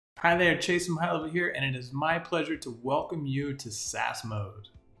Hi there, Chase from High Level here, and it is my pleasure to welcome you to SaaS mode.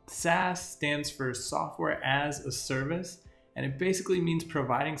 SaaS stands for Software as a Service, and it basically means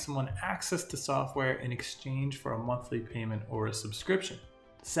providing someone access to software in exchange for a monthly payment or a subscription.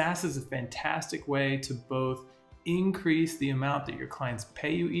 SaaS is a fantastic way to both increase the amount that your clients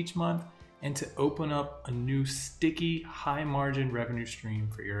pay you each month and to open up a new sticky, high margin revenue stream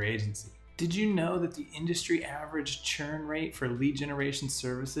for your agency. Did you know that the industry average churn rate for lead generation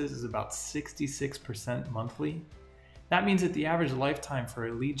services is about 66% monthly? That means that the average lifetime for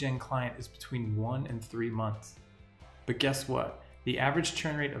a lead gen client is between 1 and 3 months. But guess what? The average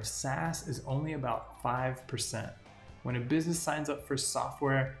churn rate of SaaS is only about 5%. When a business signs up for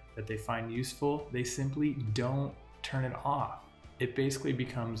software that they find useful, they simply don't turn it off. It basically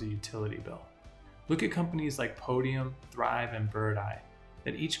becomes a utility bill. Look at companies like Podium, Thrive, and Birdeye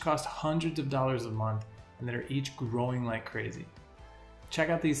that each cost hundreds of dollars a month and that are each growing like crazy.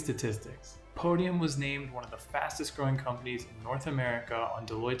 Check out these statistics. Podium was named one of the fastest growing companies in North America on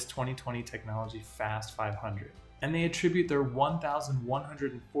Deloitte's 2020 Technology Fast 500. And they attribute their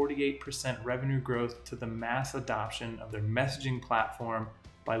 1,148% revenue growth to the mass adoption of their messaging platform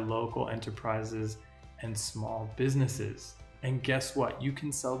by local enterprises and small businesses. And guess what? You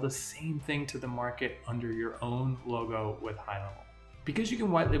can sell the same thing to the market under your own logo with High Level. Because you can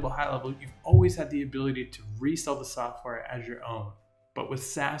white label High Level, you've always had the ability to resell the software as your own. But with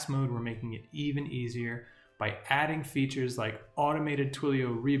SaaS mode, we're making it even easier by adding features like automated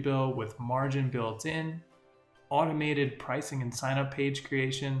Twilio rebill with margin built in, automated pricing and sign-up page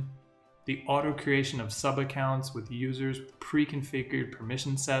creation, the auto creation of sub-accounts with users with pre-configured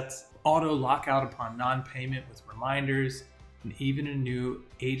permission sets, auto lockout upon non-payment with reminders, and even a new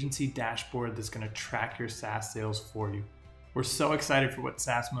agency dashboard that's going to track your SaaS sales for you. We're so excited for what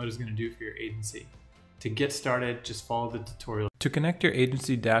SaaS mode is going to do for your agency. To get started, just follow the tutorial. To connect your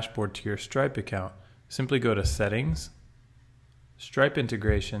agency dashboard to your Stripe account, simply go to Settings, Stripe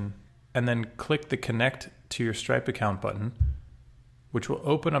Integration, and then click the Connect to your Stripe account button, which will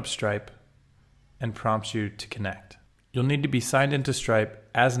open up Stripe and prompt you to connect. You'll need to be signed into Stripe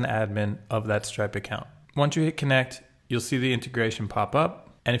as an admin of that Stripe account. Once you hit Connect, you'll see the integration pop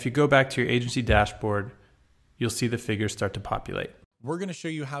up, and if you go back to your agency dashboard, you'll see the figures start to populate. We're going to show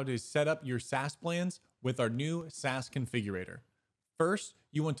you how to set up your SaaS plans with our new Sas Configurator. First,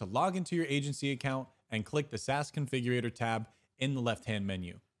 you want to log into your agency account and click the Sas Configurator tab in the left-hand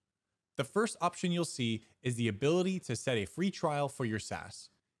menu. The first option you'll see is the ability to set a free trial for your SaaS.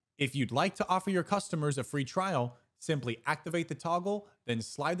 If you'd like to offer your customers a free trial, simply activate the toggle, then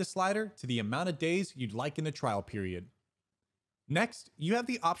slide the slider to the amount of days you'd like in the trial period. Next, you have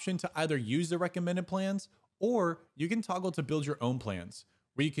the option to either use the recommended plans or you can toggle to build your own plans,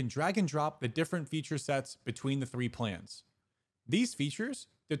 where you can drag and drop the different feature sets between the 3 plans. These features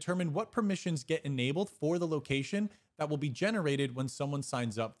determine what permissions get enabled for the location that will be generated when someone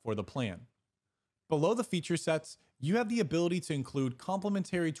signs up for the plan. Below the feature sets, you have the ability to include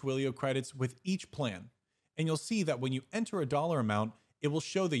complimentary Twilio credits with each plan, and you'll see that when you enter a dollar amount, it will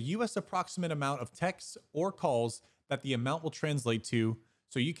show the US approximate amount of texts or calls that the amount will translate to,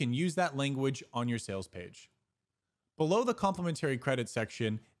 so you can use that language on your sales page. Below the complimentary credit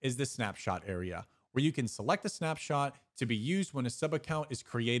section is the snapshot area, where you can select a snapshot to be used when a sub-account is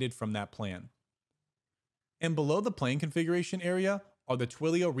created from that plan. And below the plan configuration area are the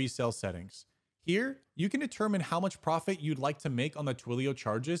Twilio resale settings. Here, you can determine how much profit you'd like to make on the Twilio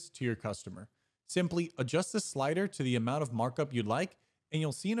charges to your customer. Simply adjust the slider to the amount of markup you'd like, and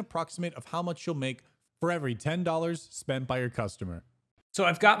you'll see an approximate of how much you'll make for every $10 spent by your customer. So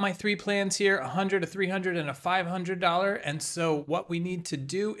I've got my 3 plans here, $100, a $300, and a $500. And so what we need to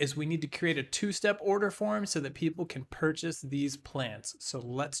do is we need to create a 2-step order form so that people can purchase these plans. So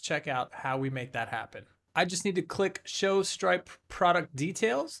let's check out how we make that happen. I just need to click Show Stripe Product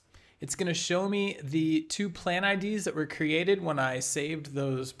Details. It's going to show me the 2 plan IDs that were created when I saved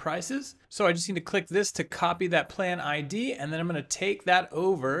those prices. So I just need to click this to copy that plan ID, and then I'm going to take that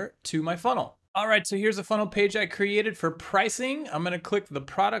over to my funnel. All right, so here's a funnel page I created for pricing. I'm going to click the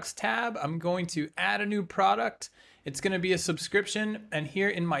products tab. I'm going to add a new product. It's going to be a subscription. And here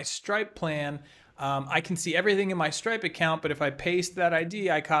in my Stripe plan, I can see everything in my Stripe account, but if I paste that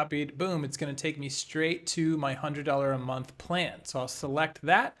ID I copied, boom, it's going to take me straight to my $100 a month plan. So I'll select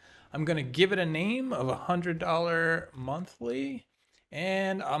that. I'm going to give it a name of $100 monthly,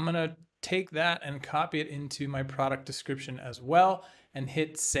 and I'm going to take that and copy it into my product description as well and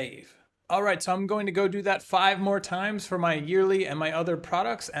hit save. All right, so I'm going to go do that 5 more times for my yearly and my other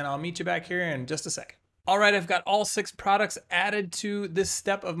products, and I'll meet you back here in just a second. All right, I've got all 6 products added to this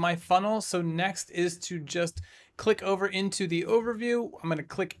step of my funnel. So next is to just click over into the overview. I'm going to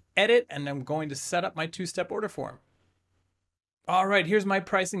click edit and I'm going to set up my 2-step order form. All right, here's my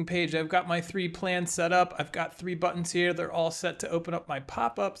pricing page. I've got my 3 plans set up. I've got 3 buttons here. They're all set to open up my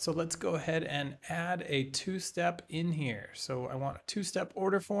pop-up. So let's go ahead and add a 2-step in here. So I want a 2-step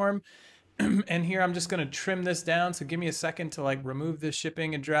order form. And here I'm just going to trim this down. So give me a second to like remove this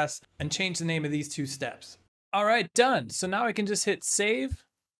shipping address and change the name of these 2 steps. All right, done. So now I can just hit save.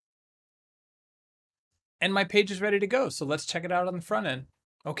 And my page is ready to go. So let's check it out on the front end.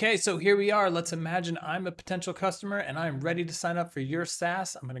 Okay, so here we are. Let's imagine I'm a potential customer and I'm ready to sign up for your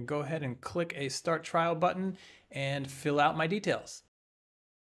SaaS. I'm going to go ahead and click a start trial button and fill out my details.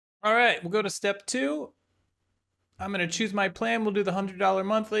 All right, we'll go to step 2. I'm going to choose my plan. We'll do the $100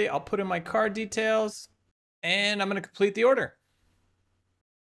 monthly. I'll put in my card details and I'm going to complete the order.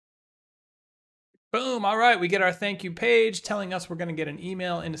 Boom. All right. We get our thank you page telling us we're going to get an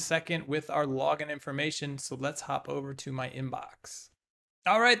email in a second with our login information. So let's hop over to my inbox.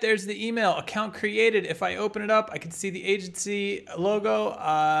 All right, there's the email. Account created. If I open it up, I can see the agency logo.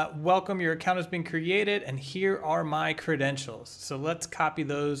 Welcome, your account has been created, and here are my credentials. So let's copy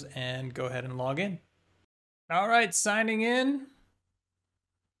those and go ahead and log in. All right, signing in.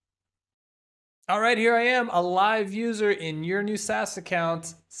 All right, here I am, a live user in your new SaaS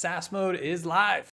account. SaaS mode is live.